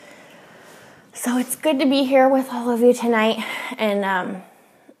So it's good to be here with all of you tonight, and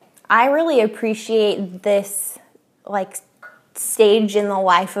I really appreciate this stage in the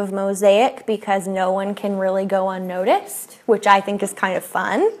life of Mosaic because no one can really go unnoticed, which I think is kind of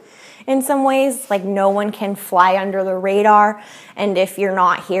fun in some ways. Like, no one can fly under the radar, and if you're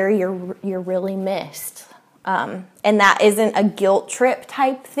not here, you're really missed. And that isn't a guilt trip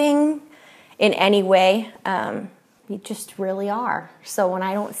type thing in any way. You just really are. So when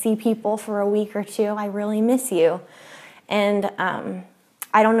I don't see people for a week or two, I really miss you. And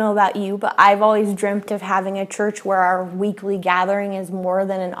I don't know about you, but I've always dreamt of having a church where our weekly gathering is more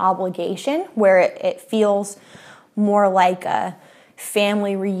than an obligation, where it feels more like a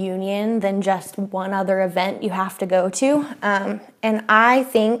family reunion than just one other event you have to go to. And I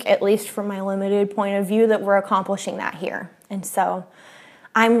think, at least from my limited point of view, that we're accomplishing that here. And so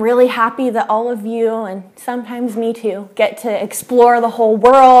I'm really happy that all of you, and sometimes me too, get to explore the whole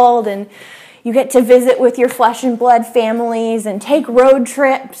world, and you get to visit with your flesh and blood families and take road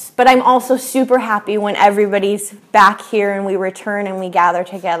trips. But I'm also super happy when everybody's back here and we return and we gather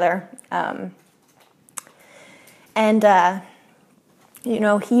together.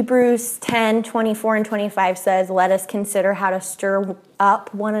 Hebrews 10:24 and 25 says, "Let us consider how to stir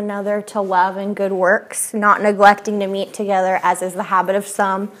up one another to love and good works, not neglecting to meet together as is the habit of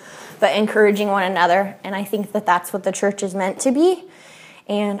some, but encouraging one another." And I think that that's what the church is meant to be.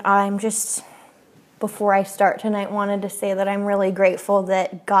 And I'm just, before I start tonight, wanted to say that I'm really grateful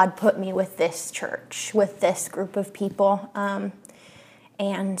that God put me with this church, with this group of people.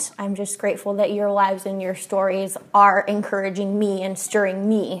 And I'm just grateful that your lives and your stories are encouraging me and stirring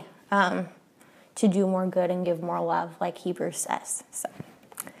me to do more good and give more love, like Hebrews says. So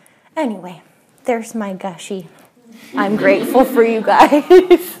anyway, there's my gushy. I'm grateful for you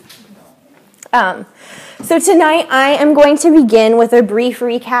guys. So tonight I am going to begin with a brief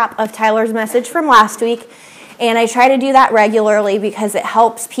recap of Tyler's message from last week. And I try to do that regularly because it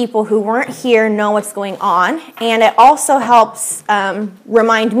helps people who weren't here know what's going on. And it also helps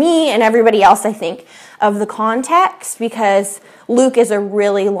remind me and everybody else, I think, of the context, because Luke is a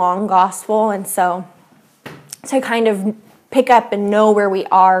really long gospel. And so to kind of pick up and know where we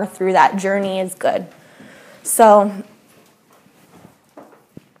are through that journey is good. So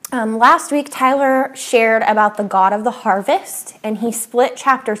last week, Tyler shared about the God of the harvest, and he split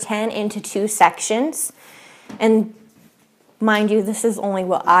chapter 10 into two sections. And mind you, this is only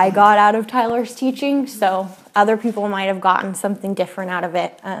what I got out of Tyler's teaching, so other people might have gotten something different out of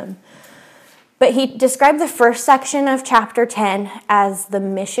it. But he described the first section of chapter 10 as the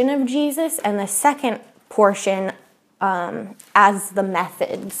mission of Jesus, and the second portion as the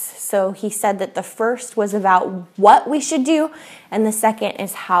methods. So he said that the first was about what we should do, and the second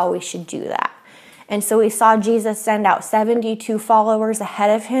is how we should do that. And so we saw Jesus send out 72 followers ahead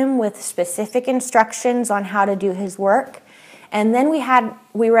of him with specific instructions on how to do his work. And then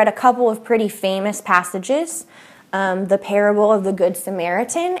we read a couple of pretty famous passages, the parable of the Good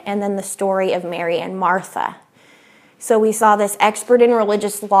Samaritan, and then the story of Mary and Martha. So we saw this expert in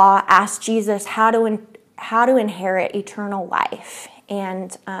religious law ask Jesus how to inherit eternal life.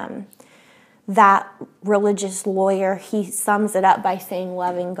 And that religious lawyer, he sums it up by saying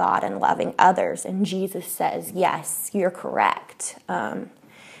loving God and loving others. And Jesus says, yes, you're correct. And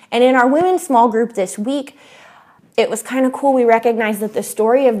in our women's small group this week, it was kind of cool. We recognized that the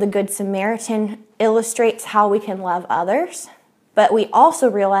story of the Good Samaritan illustrates how we can love others. But we also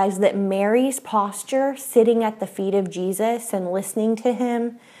realized that Mary's posture, sitting at the feet of Jesus and listening to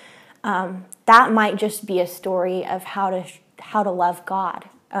him, that might just be a story of how to love God.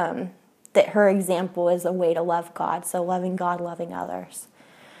 That her example is a way to love God. So loving God, loving others.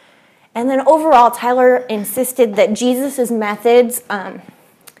 And then overall, Tyler insisted that Jesus' methods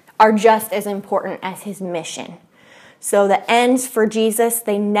are just as important as his mission. So the ends for Jesus,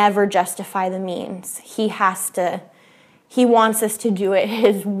 they never justify the means. He wants us to do it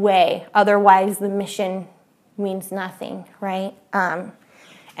his way. Otherwise, the mission means nothing, right?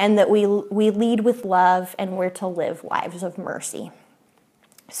 And that we lead with love, and we're to live lives of mercy.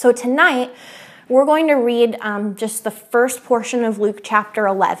 So tonight, we're going to read just the first portion of Luke chapter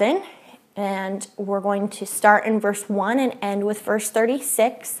 11, and we're going to start in verse 1 and end with verse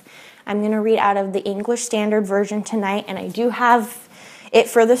 36. I'm going to read out of the English Standard Version tonight, and I do have it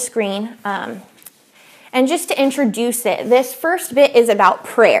for the screen. And just to introduce it, this first bit is about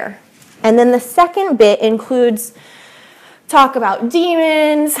prayer, and then the second bit includes talk about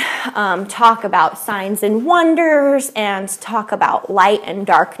demons, talk about signs and wonders, and talk about light and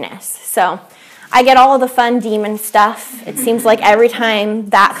darkness. So I get all of the fun demon stuff. It seems like every time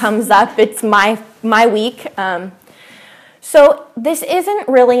that comes up, it's my week. So this isn't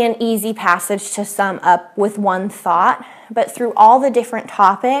really an easy passage to sum up with one thought, but through all the different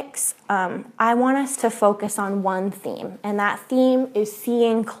topics, I want us to focus on one theme, and that theme is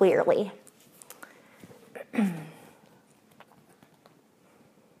seeing clearly.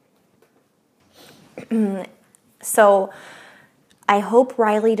 So I hope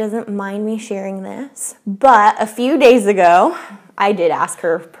Riley doesn't mind me sharing this, but a few days ago, I did ask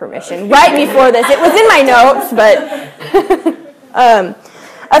her permission right before this. It was in my notes, but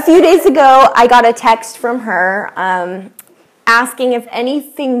a few days ago, I got a text from her asking if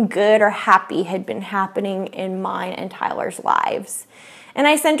anything good or happy had been happening in mine and Tyler's lives. And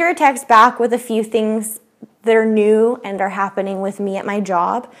I sent her a text back with a few things that are new and are happening with me at my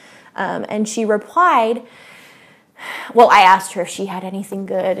job. And she replied, well, I asked her if she had anything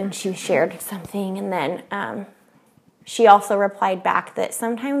good, and she shared something. And then she also replied back that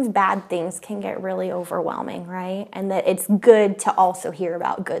sometimes bad things can get really overwhelming, right? And that it's good to also hear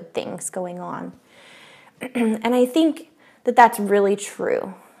about good things going on. And I think that that's really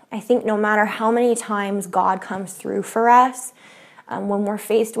true. I think no matter how many times God comes through for us, when we're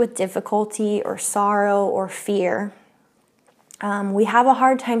faced with difficulty or sorrow or fear, we have a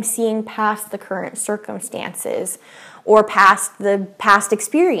hard time seeing past the current circumstances or past the past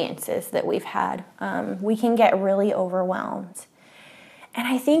experiences that we've had. We can get really overwhelmed. And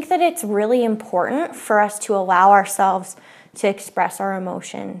I think that it's really important for us to allow ourselves to express our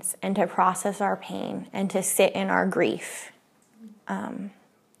emotions and to process our pain and to sit in our grief. And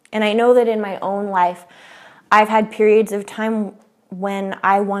I know that in my own life, I've had periods of time when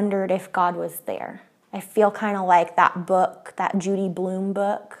I wondered if God was there. I feel kind of like that book, that Judy Blume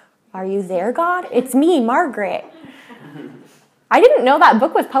book, Are You There, God? It's me, Margaret. I didn't know that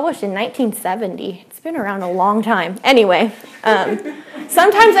book was published in 1970. It's been around a long time. Anyway,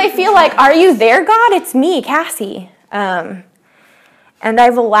 sometimes I feel like, are you there, God? It's me, Cassie. And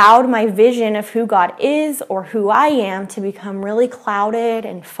I've allowed my vision of who God is or who I am to become really clouded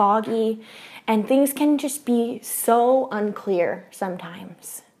and foggy, and things can just be so unclear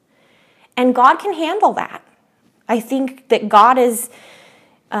sometimes. And God can handle that. I think that God is,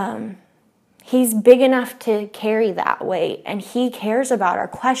 He's big enough to carry that weight, and He cares about our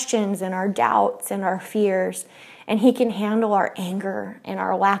questions and our doubts and our fears, and He can handle our anger and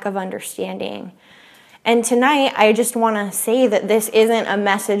our lack of understanding. And tonight, I just want to say that this isn't a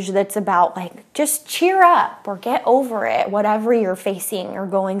message that's about like, just cheer up or get over it, whatever you're facing or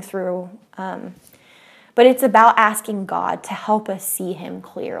going through. But it's about asking God to help us see Him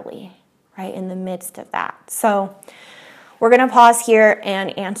clearly, right, in the midst of that. So we're going to pause here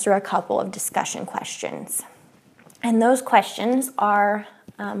and answer a couple of discussion questions. And those questions are,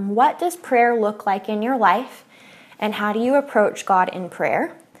 what does prayer look like in your life? And how do you approach God in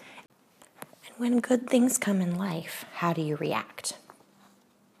prayer? And when good things come in life, how do you react?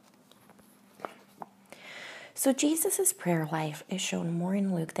 So Jesus' prayer life is shown more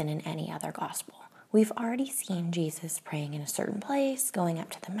in Luke than in any other gospel. We've already seen Jesus praying in a certain place, going up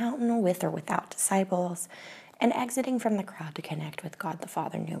to the mountain with or without disciples, and exiting from the crowd to connect with God the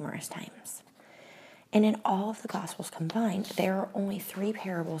Father numerous times. And in all of the Gospels combined, there are only 3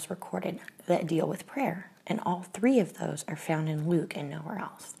 parables recorded that deal with prayer, and all 3 of those are found in Luke and nowhere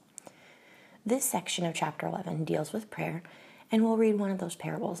else. This section of chapter 11 deals with prayer, and we'll read one of those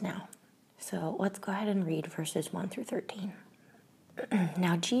parables now. So let's go ahead and read verses 1 through 13.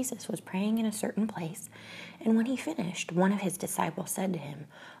 Now Jesus was praying in a certain place, and when he finished, one of his disciples said to him,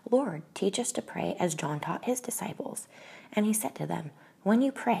 Lord, teach us to pray as John taught his disciples. And he said to them, when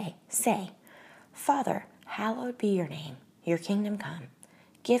you pray, say, Father, hallowed be your name, your kingdom come.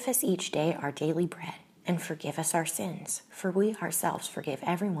 Give us each day our daily bread, and forgive us our sins, for we ourselves forgive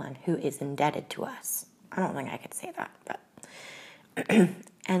everyone who is indebted to us. I don't think I could say that, but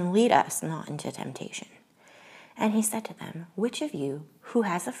and lead us not into temptation. And he said to them, which of you who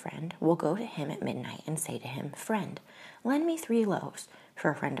has a friend will go to him at midnight and say to him, Friend, lend me 3 loaves,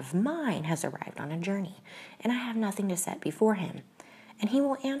 for a friend of mine has arrived on a journey, and I have nothing to set before him. And he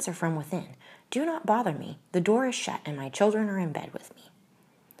will answer from within, Do not bother me, the door is shut and my children are in bed with me.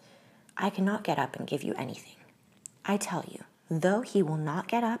 I cannot get up and give you anything. I tell you, though he will not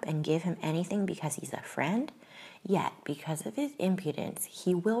get up and give him anything because he's a friend, yet because of his impudence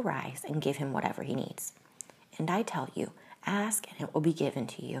he will rise and give him whatever he needs. And I tell you, ask and it will be given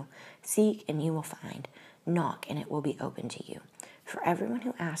to you. Seek and you will find. Knock and it will be opened to you. For everyone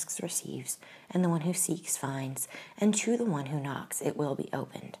who asks receives, and the one who seeks finds, and to the one who knocks it will be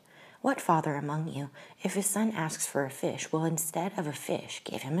opened. What father among you, if his son asks for a fish, will instead of a fish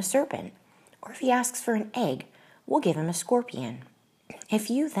give him a serpent? Or if he asks for an egg, will give him a scorpion? If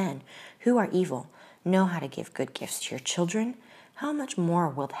you then, who are evil, know how to give good gifts to your children, how much more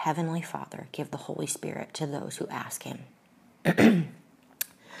will the Heavenly Father give the Holy Spirit to those who ask him?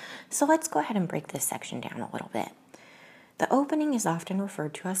 So let's go ahead and break this section down a little bit. The opening is often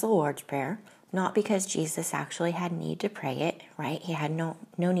referred to as the Lord's Prayer, not because Jesus actually had need to pray it, right? He had no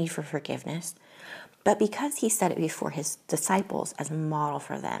need for forgiveness, but because he said it before his disciples as a model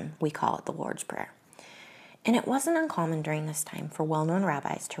for them, we call it the Lord's Prayer. And it wasn't uncommon during this time for well-known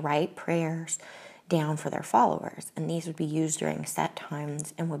rabbis to write prayers down for their followers, and these would be used during set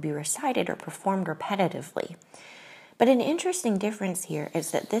times and would be recited or performed repetitively. But an interesting difference here is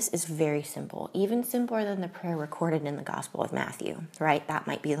that this is very simple, even simpler than the prayer recorded in the Gospel of Matthew, right? That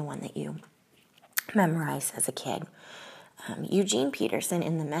might be the one that you memorized as a kid. Eugene Peterson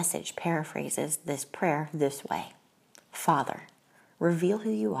in The Message paraphrases this prayer this way: Father, reveal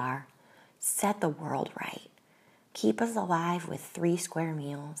who you are, set the world right, keep us alive with 3 square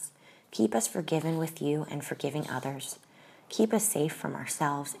meals, keep us forgiven with you and forgiving others, keep us safe from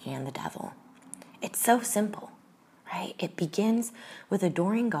ourselves and the devil. It's so simple, right? It begins with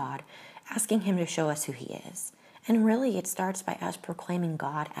adoring God, asking him to show us who he is. And really, it starts by us proclaiming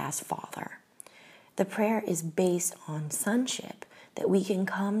God as Father. The prayer is based on sonship, that we can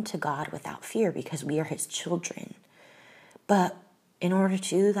come to God without fear because we are his children. But in order to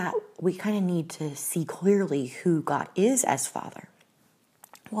do that, we kind of need to see clearly who God is as Father.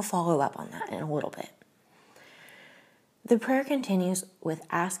 We'll follow up on that in a little bit. The prayer continues with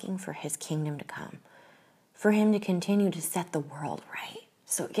asking for his kingdom to come, for him to continue to set the world right.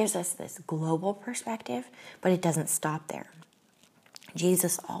 So it gives us this global perspective, but it doesn't stop there.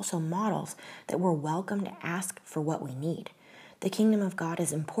 Jesus also models that we're welcome to ask for what we need. The kingdom of God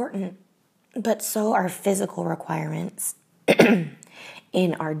is important, but so are physical requirements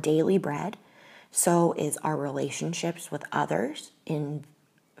in our daily bread. So is our relationships with others in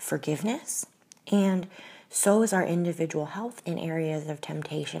forgiveness, and so is our individual health in areas of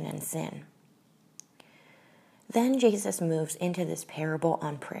temptation and sin. Then Jesus moves into this parable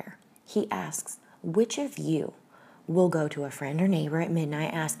on prayer. He asks, which of you will go to a friend or neighbor at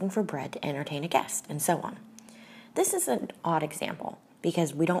midnight asking for bread to entertain a guest, and so on. This is an odd example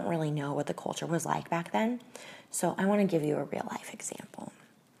because we don't really know what the culture was like back then. So I want to give you a real life example.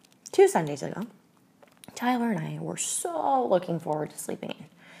 2 Sundays ago, Tyler and I were so looking forward to sleeping in.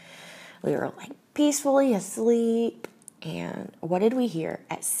 We were like peacefully asleep, and what did we hear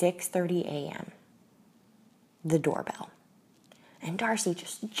at 6:30 a.m.? The doorbell. And Darcy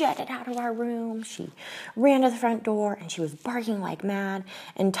just jetted out of our room. She ran to the front door and she was barking like mad.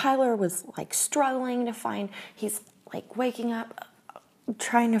 And Tyler was like struggling to find, he's like waking up,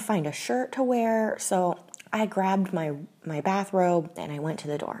 trying to find a shirt to wear. So I grabbed my bathrobe and I went to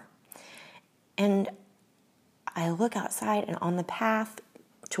the door. And I look outside, and on the path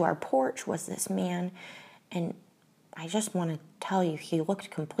to our porch was this man. And I just want to tell you, he looked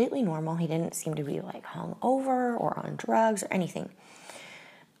completely normal. He didn't seem to be like hungover or on drugs or anything.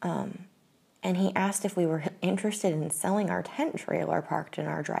 And he asked if we were interested in selling our tent trailer parked in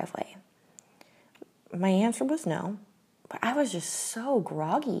our driveway. My answer was no, but I was just so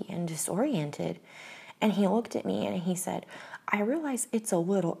groggy and disoriented. And he looked at me and he said, I realize it's a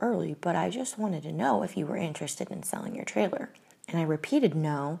little early, but I just wanted to know if you were interested in selling your trailer. And I repeated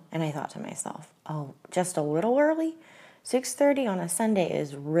no, and I thought to myself, oh, just a little early? 6:30 on a Sunday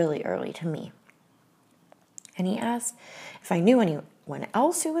is really early to me. And he asked if I knew anyone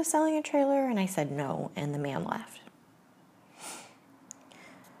else who was selling a trailer, and I said no, and the man left.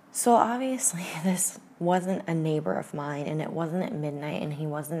 So obviously this wasn't a neighbor of mine, and it wasn't at midnight, and he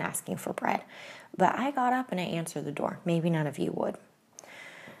wasn't asking for bread. But I got up and I answered the door. Maybe none of you would.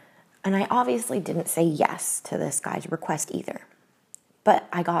 And I obviously didn't say yes to this guy's request either. But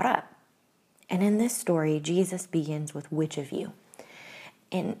I got up. And in this story, Jesus begins with which of you.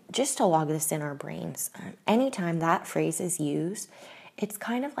 And just to log this in our brains, anytime that phrase is used, it's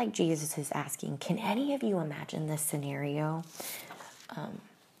kind of like Jesus is asking, can any of you imagine this scenario?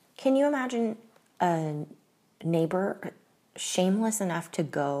 Can you imagine a neighbor shameless enough to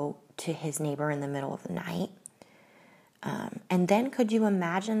go to his neighbor in the middle of the night? And then could you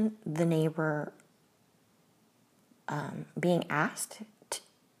imagine the neighbor being asked?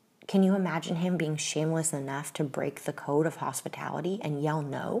 Can you imagine him being shameless enough to break the code of hospitality and yell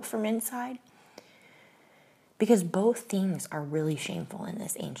no from inside? Because both things are really shameful in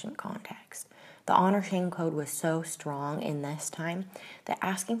this ancient context. The honor-shame code was so strong in this time that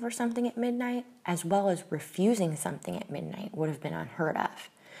asking for something at midnight, as well as refusing something at midnight, would have been unheard of.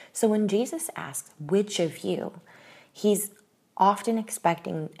 So when Jesus asks, which of you, he's often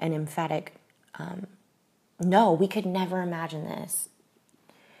expecting an emphatic, no, we could never imagine this.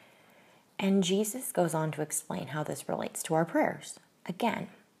 And Jesus goes on to explain how this relates to our prayers. Again,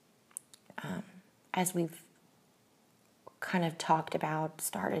 as we've kind of talked about,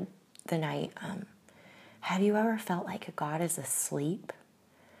 started the night, have you ever felt like God is asleep?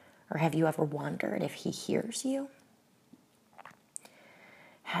 Or have you ever wondered if he hears you?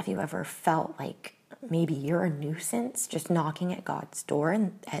 Have you ever felt like maybe you're a nuisance just knocking at God's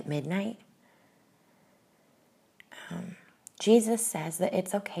door at midnight? Jesus says that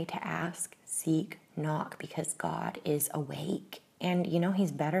it's okay to ask, seek, knock, because God is awake. And,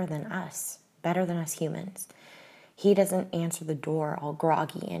 he's better than us humans. He doesn't answer the door all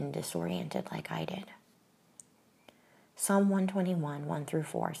groggy and disoriented like I did. Psalm 121,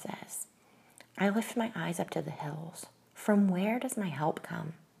 1-4 says, I lift my eyes up to the hills. From where does my help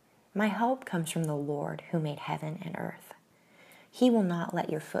come? My help comes from the Lord who made heaven and earth. He will not let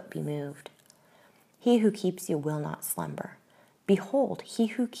your foot be moved. He who keeps you will not slumber. Behold, he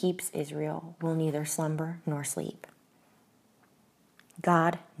who keeps Israel will neither slumber nor sleep.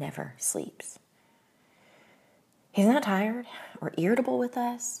 God never sleeps. He's not tired or irritable with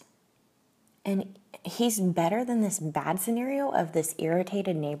us. And he's better than this bad scenario of this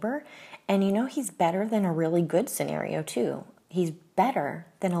irritated neighbor. And he's better than a really good scenario too. He's better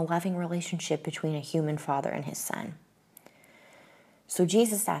than a loving relationship between a human father and his son. So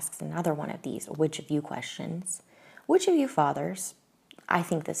Jesus asks another one of these which of you questions. Which of you fathers, I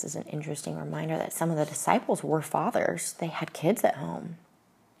think this is an interesting reminder that some of the disciples were fathers. They had kids at home.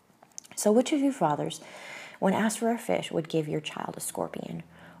 So which of you fathers, when asked for a fish, would give your child a scorpion?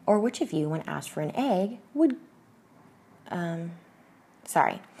 Or which of you, when asked for an egg, which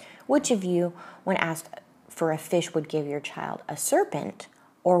of you, when asked for a fish, would give your child a serpent?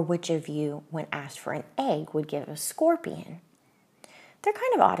 Or which of you, when asked for an egg, would give a scorpion? They're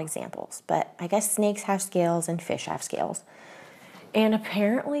kind of odd examples, but I guess snakes have scales and fish have scales. And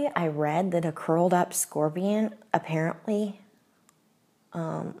apparently I read that a curled up scorpion apparently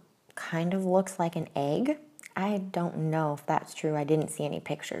kind of looks like an egg. I don't know if that's true. I didn't see any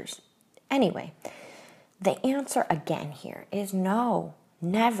pictures. Anyway, the answer again here is no,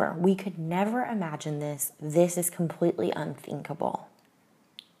 never. We could never imagine this. This is completely unthinkable.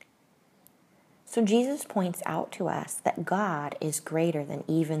 So Jesus points out to us that God is greater than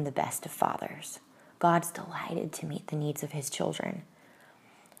even the best of fathers. God's delighted to meet the needs of his children.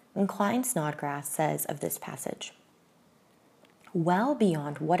 And Klein Snodgrass says of this passage, well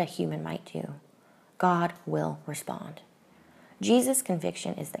beyond what a human might do, God will respond. Jesus'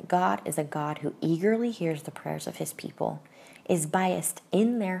 conviction is that God is a God who eagerly hears the prayers of his people, is biased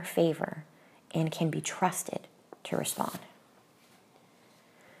in their favor, and can be trusted to respond.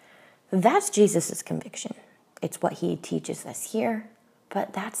 That's Jesus' conviction. It's what he teaches us here,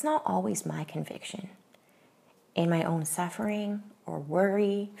 but that's not always my conviction. In my own suffering or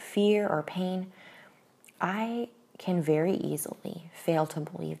worry, fear or pain, I can very easily fail to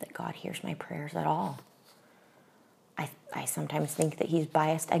believe that God hears my prayers at all. I sometimes think that he's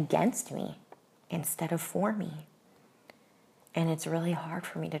biased against me instead of for me. And it's really hard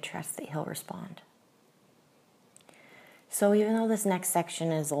for me to trust that he'll respond. So even though this next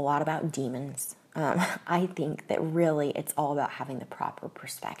section is a lot about demons, I think that really it's all about having the proper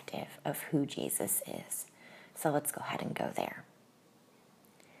perspective of who Jesus is. So let's go ahead and go there.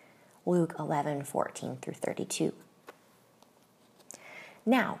 Luke 11:14-32.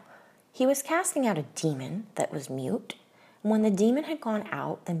 Now, he was casting out a demon that was mute. When the demon had gone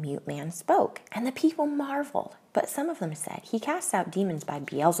out, the mute man spoke, and the people marveled. But some of them said, he casts out demons by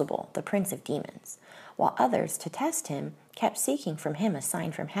Beelzebul, the prince of demons. While others, to test him, kept seeking from him a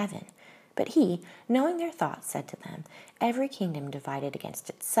sign from heaven. But he, knowing their thoughts, said to them, every kingdom divided against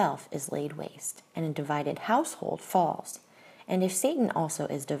itself is laid waste, and a divided household falls. And if Satan also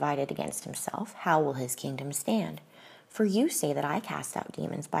is divided against himself, how will his kingdom stand? For you say that I cast out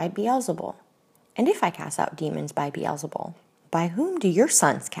demons by Beelzebul. And if I cast out demons by Beelzebul, by whom do your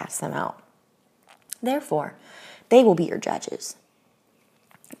sons cast them out? Therefore, they will be your judges.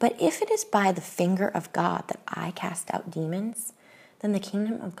 But if it is by the finger of God that I cast out demons, then the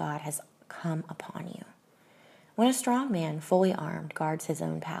kingdom of God has come upon you. When a strong man, fully armed, guards his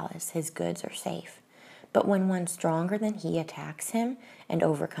own palace, his goods are safe. But when one stronger than he attacks him and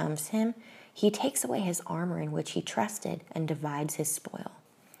overcomes him, he takes away his armor in which he trusted and divides his spoil.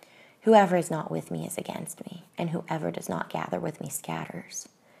 Whoever is not with me is against me, and whoever does not gather with me scatters.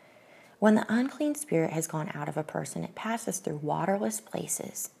 When the unclean spirit has gone out of a person, it passes through waterless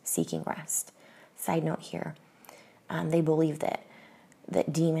places, seeking rest. Side note here, they believe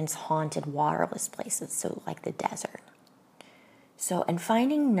that demons haunted waterless places, so like the desert. So, and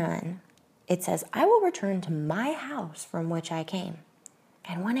finding none, it says, I will return to my house from which I came.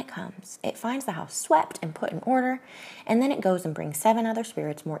 And when it comes, it finds the house swept and put in order, and then it goes and brings 7 other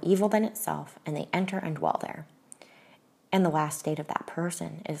spirits more evil than itself, and they enter and dwell there. And the last state of that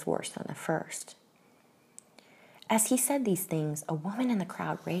person is worse than the first. As he said these things, a woman in the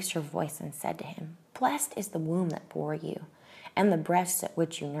crowd raised her voice and said to him, "Blessed is the womb that bore you, and the breasts at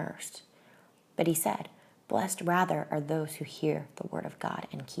which you nursed." But he said, "Blessed rather are those who hear the word of God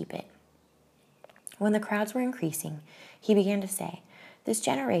and keep it." When the crowds were increasing, he began to say, "This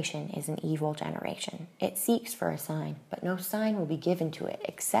generation is an evil generation. It seeks for a sign, but no sign will be given to it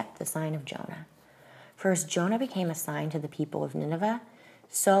except the sign of Jonah. For as Jonah became a sign to the people of Nineveh,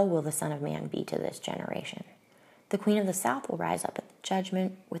 so will the Son of Man be to this generation. The queen of the south will rise up at the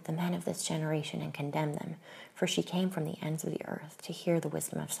judgment with the men of this generation and condemn them, for she came from the ends of the earth to hear the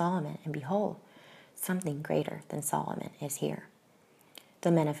wisdom of Solomon, and behold, something greater than Solomon is here.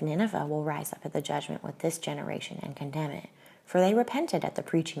 The men of Nineveh will rise up at the judgment with this generation and condemn it, for they repented at the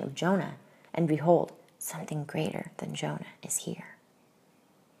preaching of Jonah, and behold, something greater than Jonah is here."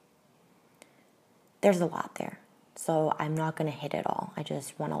 There's a lot there, so I'm not going to hit it all. I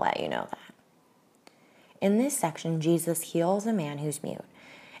just want to let you know that. In this section, Jesus heals a man who's mute,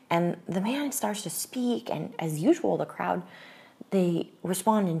 and the man starts to speak, and as usual, the crowd, they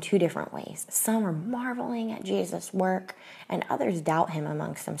respond in 2 different ways. Some are marveling at Jesus' work, and others doubt him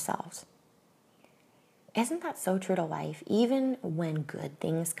amongst themselves. Isn't that so true to life? Even when good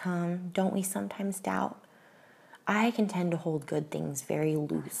things come, don't we sometimes doubt? I can tend to hold good things very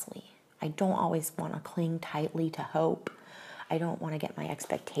loosely. I don't always want to cling tightly to hope. I don't want to get my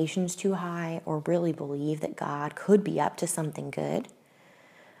expectations too high or really believe that God could be up to something good.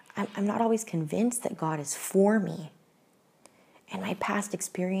 I'm not always convinced that God is for me. And my past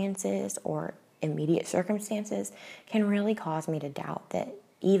experiences or immediate circumstances can really cause me to doubt that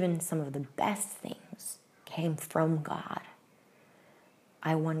even some of the best things came from God.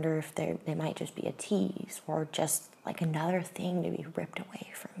 I wonder if they might just be a tease or just like another thing to be ripped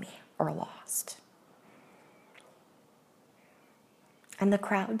away from me or lost. And the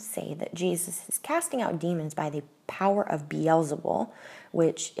crowds say that Jesus is casting out demons by the power of Beelzebul,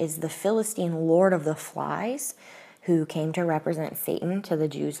 which is the Philistine lord of the flies, who came to represent Satan to the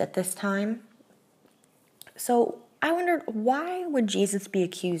Jews at this time. So I wondered, why would Jesus be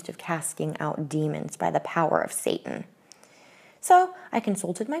accused of casting out demons by the power of Satan? So I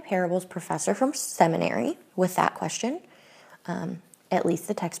consulted my parables professor from seminary with that question, at least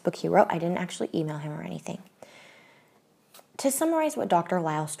the textbook he wrote. I didn't actually email him or anything. To summarize what Dr.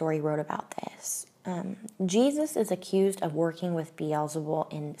 Lyle Story wrote about this, Jesus is accused of working with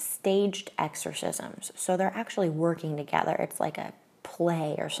Beelzebul in staged exorcisms. So they're actually working together. It's like a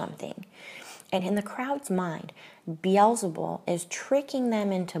play or something. And in the crowd's mind, Beelzebul is tricking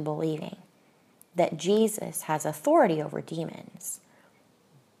them into believing that Jesus has authority over demons.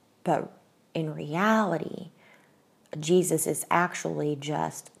 But in reality, Jesus is actually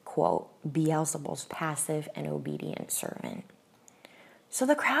just, quote, Beelzebul's passive and obedient servant. So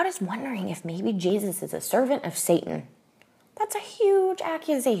the crowd is wondering if maybe Jesus is a servant of Satan. That's a huge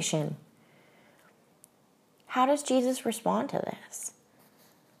accusation. How does Jesus respond to this?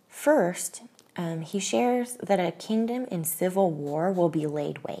 First, he shares that a kingdom in civil war will be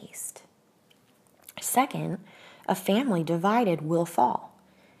laid waste. Second, a family divided will fall.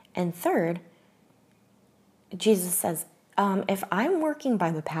 And third, Jesus says, if I'm working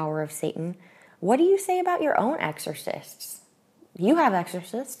by the power of Satan, what do you say about your own exorcists? You have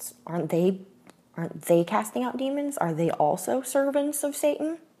exorcists. Aren't they casting out demons? Are they also servants of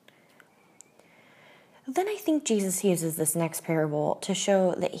Satan? Then I think Jesus uses this next parable to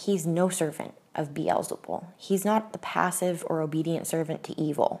show that he's no servant of Beelzebul. He's not the passive or obedient servant to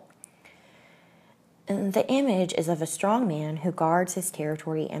evil. And the image is of a strong man who guards his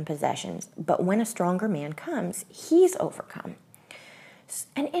territory and possessions, but when a stronger man comes, he's overcome.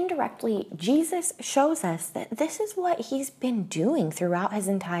 And indirectly, Jesus shows us that this is what he's been doing throughout his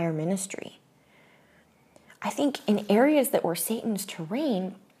entire ministry. I think in areas that were Satan's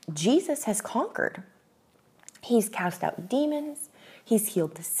terrain, Jesus has conquered. He's cast out demons, he's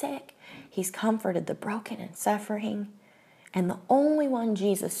healed the sick, he's comforted the broken and suffering, and the only one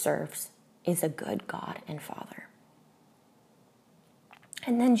Jesus serves is a good God and Father.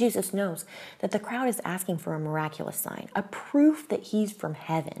 And then Jesus knows that the crowd is asking for a miraculous sign, a proof that he's from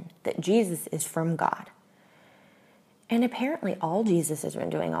heaven, that Jesus is from God. And apparently all Jesus has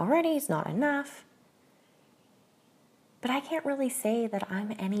been doing already is not enough. But I can't really say that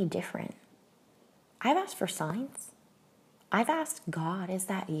I'm any different. I've asked for signs. I've asked God, is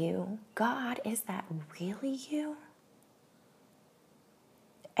that you? God, is that really you?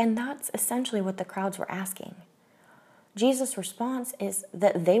 And that's essentially what the crowds were asking. Jesus' response is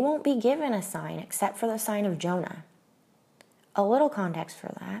that they won't be given a sign except for the sign of Jonah. A little context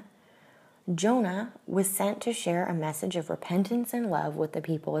for that. Jonah was sent to share a message of repentance and love with the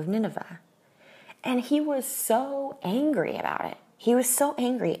people of Nineveh. And he was so angry about it. He was so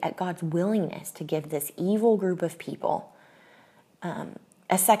angry at God's willingness to give this evil group of people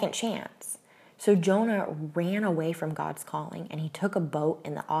a second chance. So Jonah ran away from God's calling and he took a boat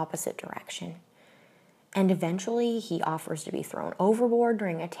in the opposite direction. And eventually he offers to be thrown overboard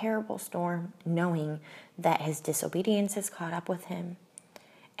during a terrible storm, knowing that his disobedience has caught up with him.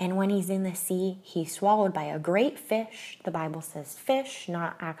 And when he's in the sea, he's swallowed by a great fish. The Bible says fish,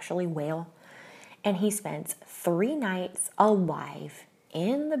 not actually whale. And he spends 3 nights alive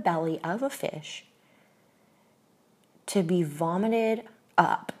in the belly of a fish to be vomited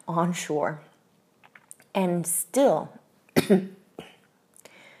up on shore. And still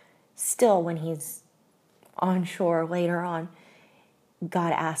when he's on shore later on,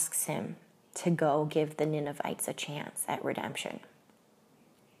 God asks him to go give the Ninevites a chance at redemption.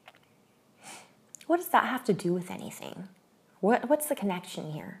 What does that have to do with anything? What's the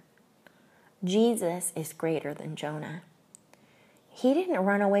connection here? Jesus is greater than Jonah. He didn't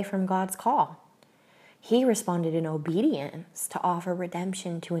run away from God's call. He responded in obedience to offer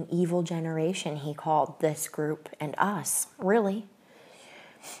redemption to an evil generation he called this group and us, really.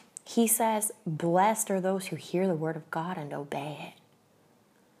 He says, blessed are those who hear the word of God and obey it.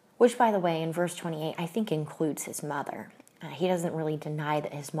 Which, by the way, in verse 28, I think includes his mother. He doesn't really deny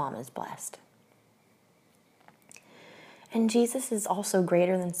that his mom is blessed. And Jesus is also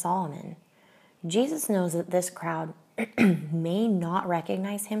greater than Solomon. Jesus knows that this crowd may not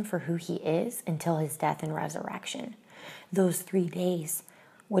recognize him for who he is until his death and resurrection. Those 3 days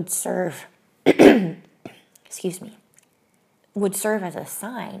would serve, would serve as a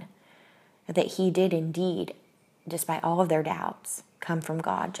sign that he did indeed, despite all of their doubts, come from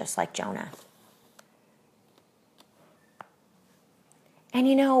God, just like Jonah. And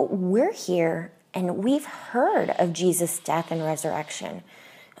we're here and we've heard of Jesus' death and resurrection.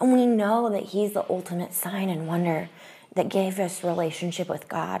 And we know that he's the ultimate sign and wonder that gave us relationship with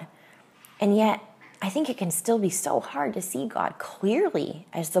God. And yet, I think it can still be so hard to see God clearly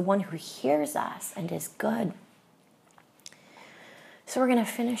as the one who hears us and is good. So we're going to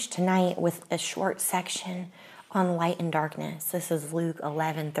finish tonight with a short section on light and darkness. This is Luke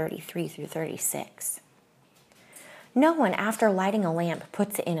 11:33 through 36. No one, after lighting a lamp,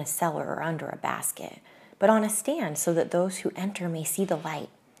 puts it in a cellar or under a basket, but on a stand so that those who enter may see the light.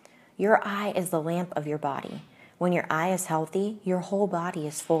 Your eye is the lamp of your body. When your eye is healthy, your whole body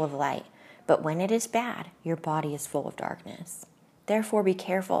is full of light. But when it is bad, your body is full of darkness. Therefore be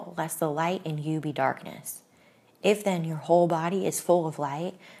careful, lest the light in you be darkness. If then your whole body is full of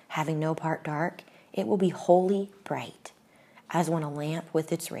light, having no part dark, it will be wholly bright, as when a lamp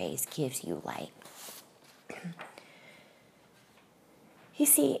with its rays gives you light. You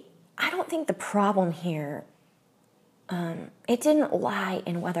see, I don't think the problem here, it didn't lie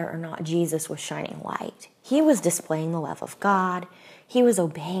in whether or not Jesus was shining light. He was displaying the love of God. He was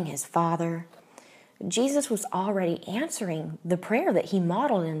obeying his Father. Jesus was already answering the prayer that he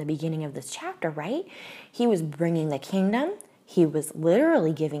modeled in the beginning of this chapter, right? He was bringing the kingdom. He was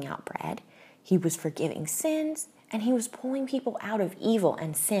literally giving out bread. He was forgiving sins, and he was pulling people out of evil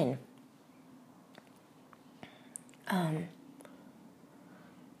and sin.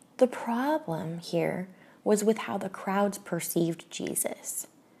 The problem here was with how the crowds perceived Jesus.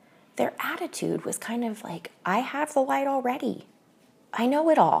 Their attitude was kind of like, I have the light already. I know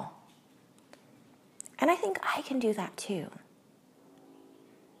it all. And I think I can do that too.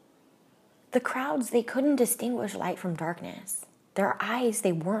 The crowds, they couldn't distinguish light from darkness. Their eyes,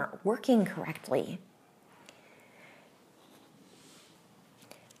 they weren't working correctly.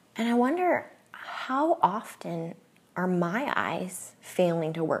 And I wonder, how often are my eyes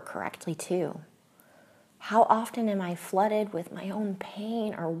failing to work correctly too? How often am I flooded with my own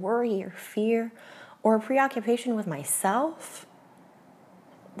pain or worry or fear or preoccupation with myself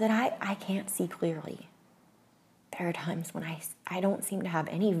that I can't see clearly? There are times when I don't seem to have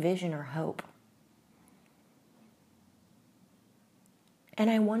any vision or hope. And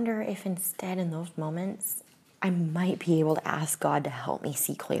I wonder if instead in those moments, I might be able to ask God to help me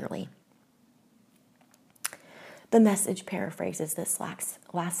see clearly. The Message paraphrases this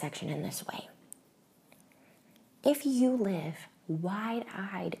last section in this way. If you live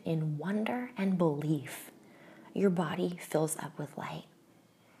wide-eyed in wonder and belief, your body fills up with light.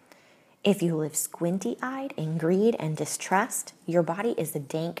 If you live squinty-eyed in greed and distrust, your body is a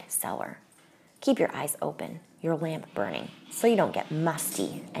dank cellar. Keep your eyes open, your lamp burning, so you don't get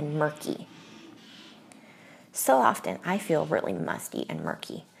musty and murky. So often I feel really musty and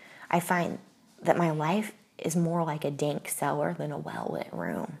murky. I find that my life is more like a dank cellar than a well-lit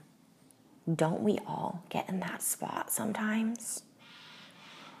room. Don't we all get in that spot sometimes?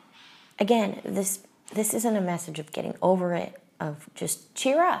 Again, this isn't a message of getting over it, of just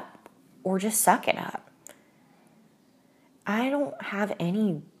cheer up or just suck it up. I don't have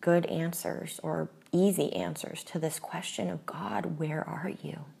any good answers or easy answers to this question of, God, where are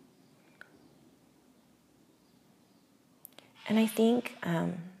you? And I think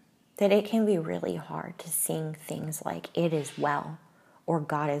that it can be really hard to sing things like "it is well" or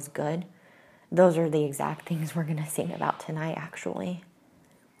 "God is good." Those are the exact things we're going to sing about tonight, actually.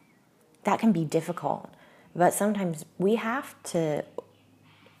 That can be difficult, but sometimes we have to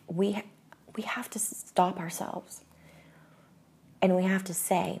stop ourselves, and we have to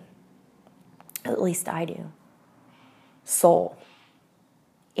say, at least I do, soul,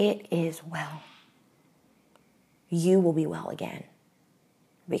 it is well. You will be well again,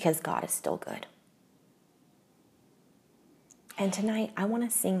 because God is still good. And tonight, I want to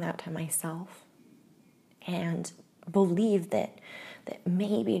sing that to myself and believe that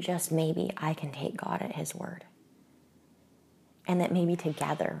maybe, just maybe, I can take God at his word. And that maybe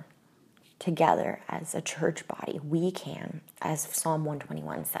together as a church body, we can, as Psalm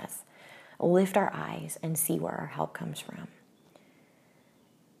 121 says, lift our eyes and see where our help comes from.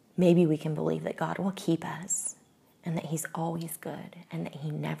 Maybe we can believe that God will keep us and that he's always good and that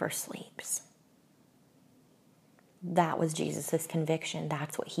he never sleeps. That was Jesus' conviction.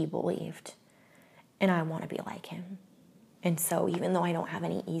 That's what he believed. And I want to be like him. And so even though I don't have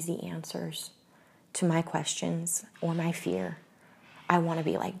any easy answers to my questions or my fear, I want to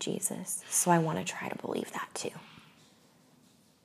be like Jesus. So I want to try to believe that too.